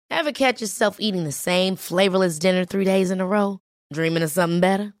Ever catch yourself eating the same flavorless dinner 3 days in a row? Dreaming of something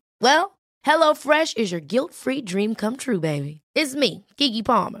better? Well, HelloFresh is your guilt-free dream come true, baby. It's me, Keke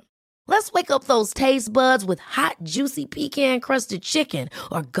Palmer. Let's wake up those taste buds with hot, juicy pecan-crusted chicken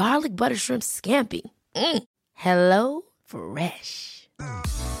or garlic butter shrimp scampi. Hello Fresh.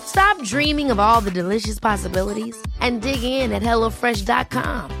 Stop dreaming of all the delicious possibilities and dig in at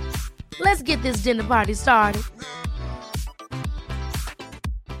HelloFresh.com. Let's get this dinner party started.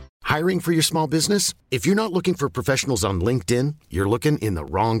 Hiring for your small business? If you're not looking for professionals on LinkedIn, you're looking in the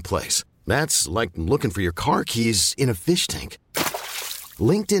wrong place. That's like looking for your car keys in a fish tank.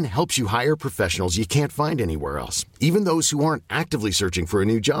 LinkedIn helps you hire professionals you can't find anywhere else, even those who aren't actively searching for a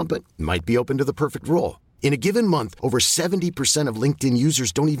new job but might be open to the perfect role. In a given month, over 70% of LinkedIn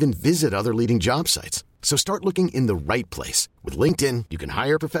users don't even visit other leading job sites. So start looking in the right place. With LinkedIn, you can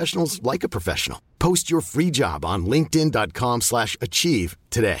hire professionals like a professional. Post your free job on linkedin.com/achieve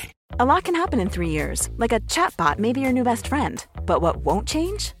today. A lot can happen in 3 years, like a chatbot may be your new best friend. But what won't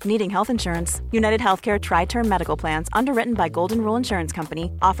change? Needing health insurance. United Healthcare Tri-Term Medical Plans, underwritten by Golden Rule Insurance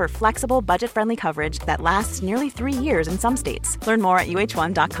Company, offer flexible, budget-friendly coverage that lasts nearly 3 years in some states. Learn more at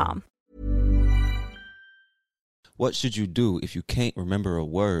uh1.com. What should you do if you can't remember a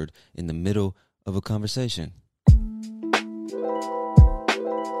word in the middle of a conversation?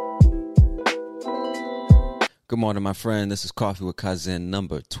 Good morning, my friend. This is Coffee with Kaizen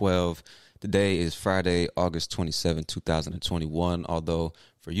number 12. Today is Friday, August 27, 2021, although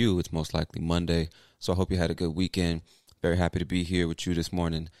for you, it's most likely Monday. So I hope you had a good weekend. Very happy to be here with you this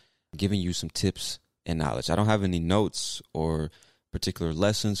morning, giving you some tips and knowledge. I don't have any notes or particular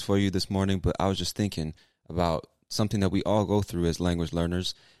lessons for you this morning, but I was just thinking about something that we all go through as language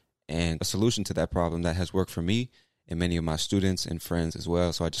learners and a solution to that problem that has worked for me and many of my students and friends as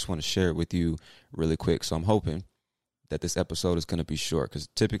well. So I just want to share it with you really quick. So I'm hoping that this episode is going to be short, because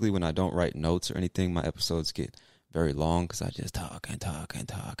typically when I don't write notes or anything, my episodes get very long because I just talk and talk and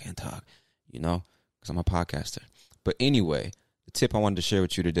talk and talk, because I'm a podcaster. But anyway, the tip I wanted to share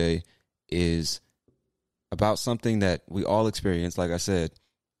with you today is about something that we all experience, like I said,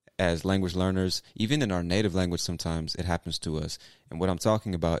 as language learners. Even in our native language, sometimes it happens to us. And what I'm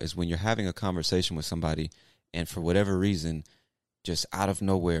talking about is when you're having a conversation with somebody and for whatever reason, just out of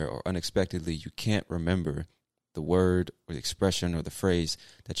nowhere or unexpectedly, you can't remember the word or the expression or the phrase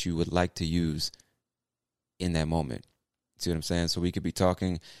that you would like to use in that moment. See what I'm saying? So we could be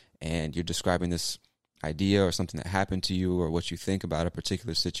talking and you're describing this idea or something that happened to you or what you think about a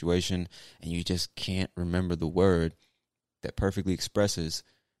particular situation, and you just can't remember the word that perfectly expresses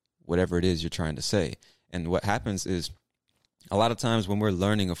whatever it is you're trying to say. And what happens is a lot of times when we're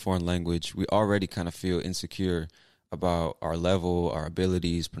learning a foreign language, we already kind of feel insecure about our level, our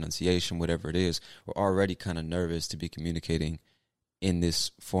abilities, pronunciation, whatever it is. We're already kind of nervous to be communicating in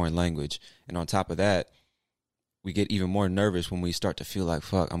this foreign language. And on top of that, we get even more nervous when we start to feel like,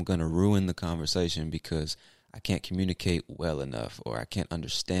 fuck, I'm going to ruin the conversation because I can't communicate well enough, or I can't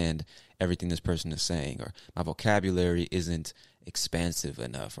understand everything this person is saying, or my vocabulary isn't expansive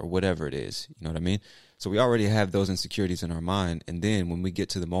enough, or whatever it is. You know what I mean? So we already have those insecurities in our mind. And then when we get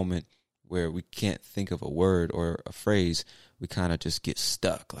to the moment where we can't think of a word or a phrase, we kind of just get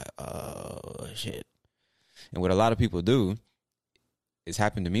stuck, like, oh, shit. And what a lot of people do, it's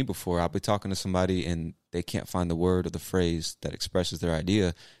happened to me before. I'll be talking to somebody and they can't find the word or the phrase that expresses their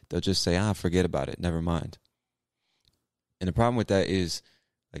idea. They'll just say, forget about it, never mind. And the problem with that is,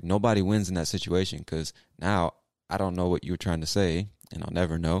 like, nobody wins in that situation, because now I don't know what you were trying to say, and I'll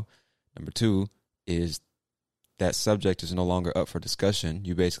never know. Number two is that subject is no longer up for discussion.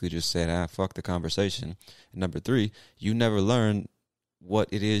 You basically just said, fuck the conversation. And number three, you never learn what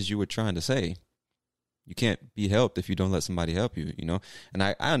it is you were trying to say. You can't be helped if you don't let somebody help you, And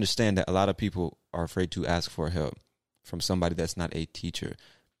I understand that a lot of people are afraid to ask for help from somebody that's not a teacher.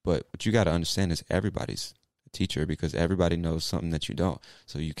 But what you got to understand is everybody's a teacher, because everybody knows something that you don't.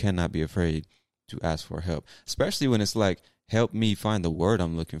 So you cannot be afraid to ask for help, especially when it's like, help me find the word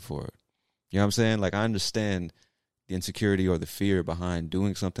I'm looking for. You know what I'm saying? Like, I understand the insecurity or the fear behind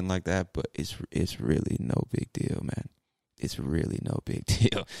doing something like that, but it's really no big deal, man. It's really no big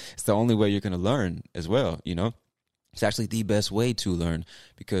deal. It's the only way you're going to learn as well, It's actually the best way to learn,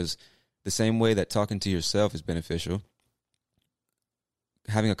 because the same way that talking to yourself is beneficial,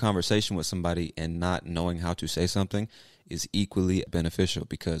 having a conversation with somebody and not knowing how to say something is equally beneficial,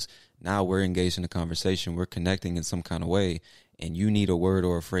 because now we're engaged in a conversation, we're connecting in some kind of way, and you need a word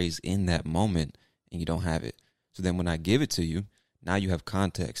or a phrase in that moment and you don't have it. So then when I give it to you, now you have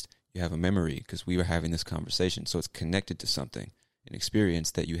context, you have a memory, because we were having this conversation. So it's connected to something, an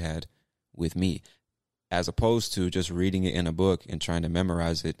experience that you had with me. as opposed to just reading it in a book and trying to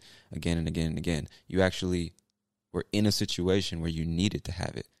memorize it again and again and again. You actually were in a situation where you needed to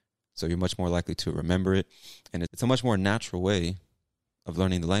have it. So you're much more likely to remember it. And it's a much more natural way of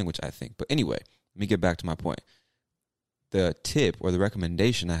learning the language, I think. But anyway, let me get back to my point. The tip or the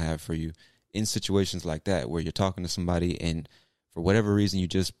recommendation I have for you in situations like that, where you're talking to somebody and for whatever reason you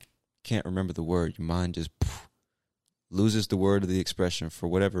just can't remember the word, your mind just loses the word or the expression for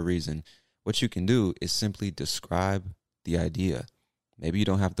whatever reason, what you can do is simply describe the idea. Maybe you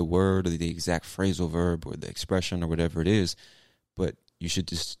don't have the word or the exact phrasal verb or the expression or whatever it is, but you should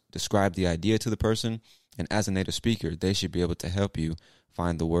just describe the idea to the person. And as a native speaker, they should be able to help you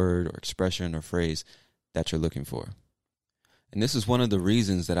find the word or expression or phrase that you're looking for. And this is one of the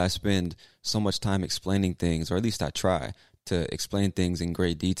reasons that I spend so much time explaining things, or at least I try to explain things in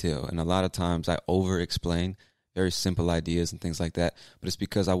great detail. And a lot of times I over-explain very simple ideas and things like that. But it's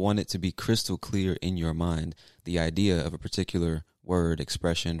because I want it to be crystal clear in your mind, the idea of a particular word,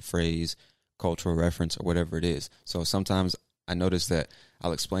 expression, phrase, cultural reference, or whatever it is. So sometimes I notice that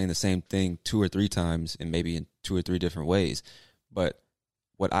I'll explain the same thing 2 or 3 times and maybe in 2 or 3 different ways. But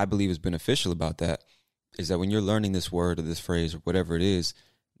what I believe is beneficial about that is that when you're learning this word or this phrase or whatever it is,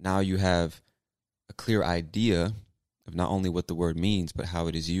 now you have a clear idea of not only what the word means, but how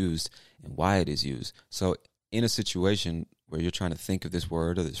it is used and why it is used. So in a situation where you're trying to think of this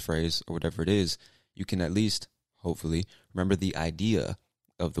word or this phrase or whatever it is, you can at least, hopefully, remember the idea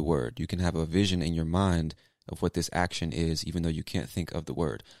of the word. You can have a vision in your mind of what this action is, even though you can't think of the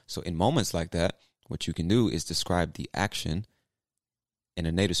word. So in moments like that, what you can do is describe the action. And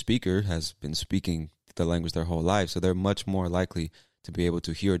a native speaker has been speaking the language their whole life, so they're much more likely to be able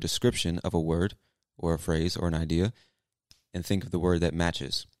to hear a description of a word or a phrase or an idea and think of the word that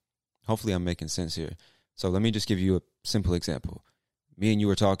matches. Hopefully I'm making sense here. So let me just give you a simple example. Me and you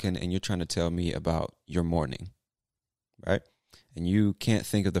were talking and you're trying to tell me about your morning, right? And you can't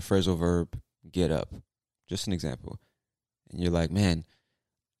think of the phrasal verb get up. Just an example. And you're like, man,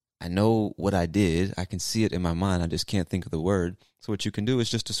 I know what I did. I can see it in my mind. I just can't think of the word. So what you can do is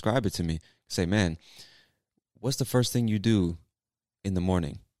just describe it to me. Say, man, what's the first thing you do in the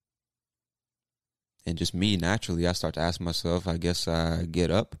morning? And just me, naturally, I start to ask myself, I guess I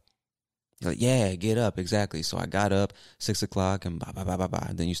get up. You're like, yeah, get up. Exactly. So I got up 6 o'clock and blah, blah, blah, blah, blah.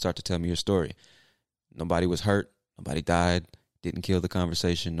 And then you start to tell me your story. Nobody was hurt. Nobody died. Didn't kill the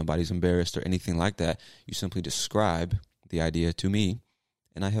conversation. Nobody's embarrassed or anything like that. You simply describe the idea to me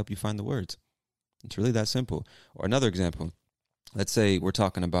and I help you find the words. It's really that simple. Or another example, let's say we're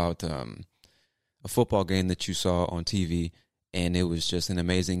talking about a football game that you saw on TV and it was just an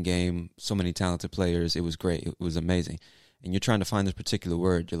amazing game. So many talented players. It was great. It was amazing. And you're trying to find this particular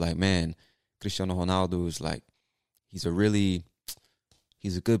word. You're like, man, Cristiano Ronaldo is like, he's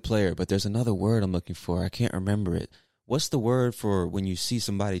a good player, but there's another word I'm looking for. I can't remember it. What's the word for when you see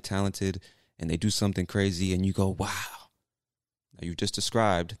somebody talented and they do something crazy and you go, wow. Now you just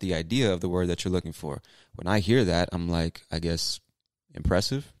described the idea of the word that you're looking for. When I hear that, I'm like, I guess,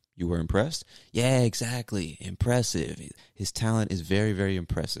 impressive. You were impressed? Yeah, exactly. Impressive. His talent is very, very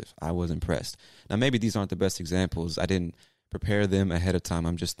impressive. I was impressed. Now, maybe these aren't the best examples. I didn't prepare them ahead of time.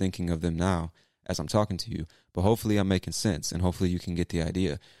 I'm just thinking of them now as I'm talking to you. But hopefully I'm making sense and hopefully you can get the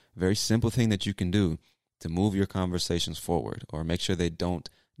idea. A very simple thing that you can do to move your conversations forward or make sure they don't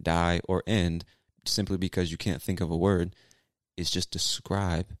die or end simply because you can't think of a word is just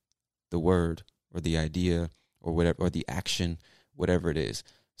describe the word or the idea or whatever, or the action, whatever it is.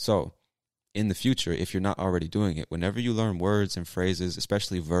 So in the future, if you're not already doing it, whenever you learn words and phrases,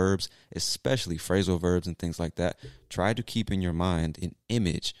 especially verbs, especially phrasal verbs and things like that, try to keep in your mind an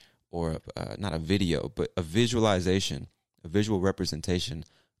image or not a video, but a visualization, a visual representation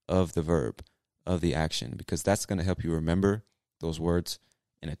of the verb, of the action, because that's going to help you remember those words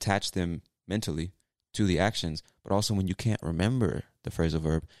and attach them mentally to the actions. But also when you can't remember the phrasal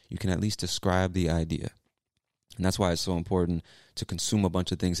verb, you can at least describe the idea. And that's why it's so important to consume a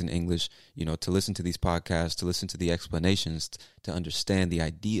bunch of things in English, you know, to listen to these podcasts, to listen to the explanations, to understand the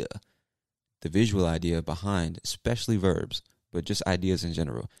idea, the visual idea behind, especially verbs, but just ideas in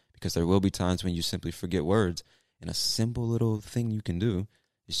general. Because there will be times when you simply forget words, and a simple little thing you can do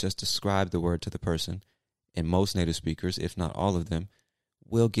is just describe the word to the person. And most native speakers, if not all of them,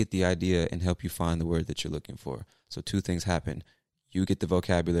 will get the idea and help you find the word that you're looking for. So 2 things happen. You get the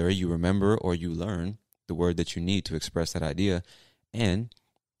vocabulary, you remember or you learn the word that you need to express that idea, and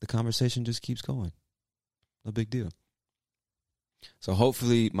the conversation just keeps going. No big deal. So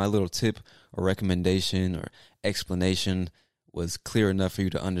hopefully my little tip or recommendation or explanation was clear enough for you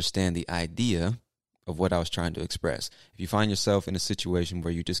to understand the idea of what I was trying to express. If you find yourself in a situation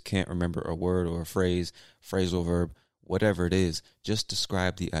where you just can't remember a word or a phrase, phrasal verb, whatever it is, just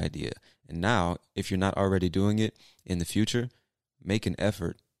describe the idea. And now, if you're not already doing it in the future, make an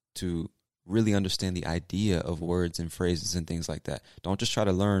effort to really understand the idea of words and phrases and things like that. Don't just try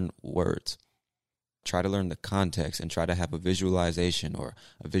to learn words. Try to learn the context and try to have a visualization or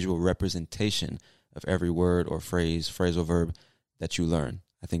a visual representation of every word or phrase, phrasal verb that you learn.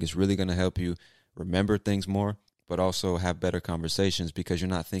 I think it's really going to help you remember things more, but also have better conversations because you're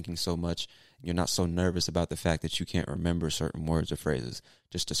not thinking so much. You're not so nervous about the fact that you can't remember certain words or phrases.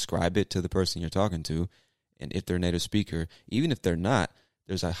 Just describe it to the person you're talking to. And if they're a native speaker, even if they're not,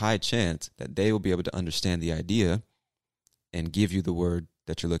 there's a high chance that they will be able to understand the idea and give you the word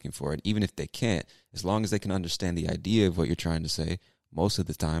that you're looking for. And even if they can't, as long as they can understand the idea of what you're trying to say, most of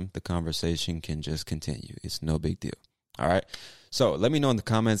the time, the conversation can just continue. It's no big deal. All right. So let me know in the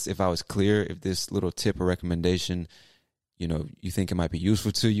comments if I was clear, if this little tip or recommendation, you think it might be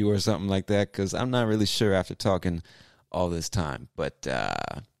useful to you or something like that, because I'm not really sure after talking all this time, but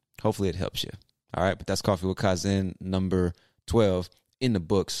hopefully it helps you. All right. But that's Coffee with Kaizen number 12 in the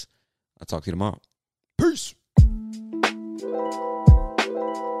books. I'll talk to you tomorrow. Peace.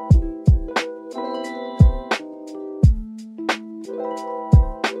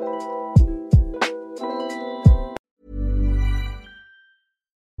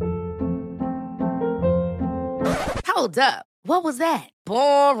 Hold up. What was that?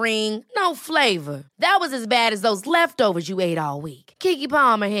 Boring. No flavor. That was as bad as those leftovers you ate all week. Keke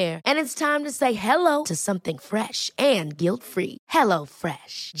Palmer here. And it's time to say hello to something fresh and guilt-free. Hello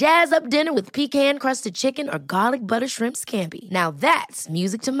Fresh. Jazz up dinner with pecan-crusted chicken or garlic butter shrimp scampi. Now that's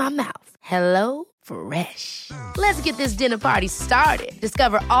music to my mouth. Hello Fresh. Let's get this dinner party started.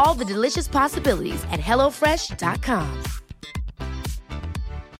 Discover all the delicious possibilities at HelloFresh.com.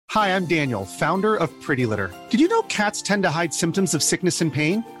 Hi, I'm Daniel, founder of Pretty Litter. Did you know cats tend to hide symptoms of sickness and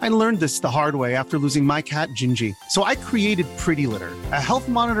pain? I learned this the hard way after losing my cat, Gingy. So I created Pretty Litter, a health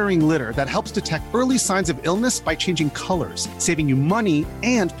monitoring litter that helps detect early signs of illness by changing colors, saving you money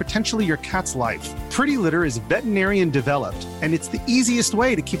and potentially your cat's life. Pretty Litter is veterinarian developed, and it's the easiest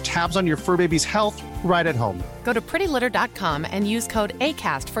way to keep tabs on your fur baby's health right at home. Go to prettylitter.com and use code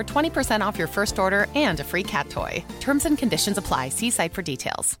ACAST for 20% off your first order and a free cat toy. Terms and conditions apply. See site for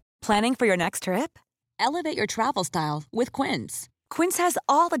details. Planning for your next trip? Elevate your travel style with Quince. Quince has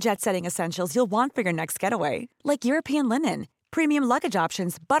all the jet-setting essentials you'll want for your next getaway, like European linen, premium luggage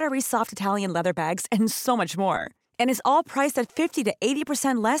options, buttery soft Italian leather bags, and so much more. And is all priced at 50 to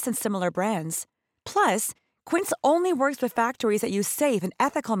 80% less than similar brands. Plus, Quince only works with factories that use safe and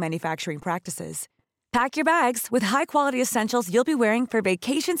ethical manufacturing practices. Pack your bags with high-quality essentials you'll be wearing for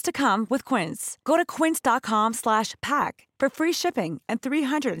vacations to come with Quince. Go to quince.com/pack for free shipping and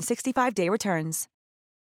 365-day returns.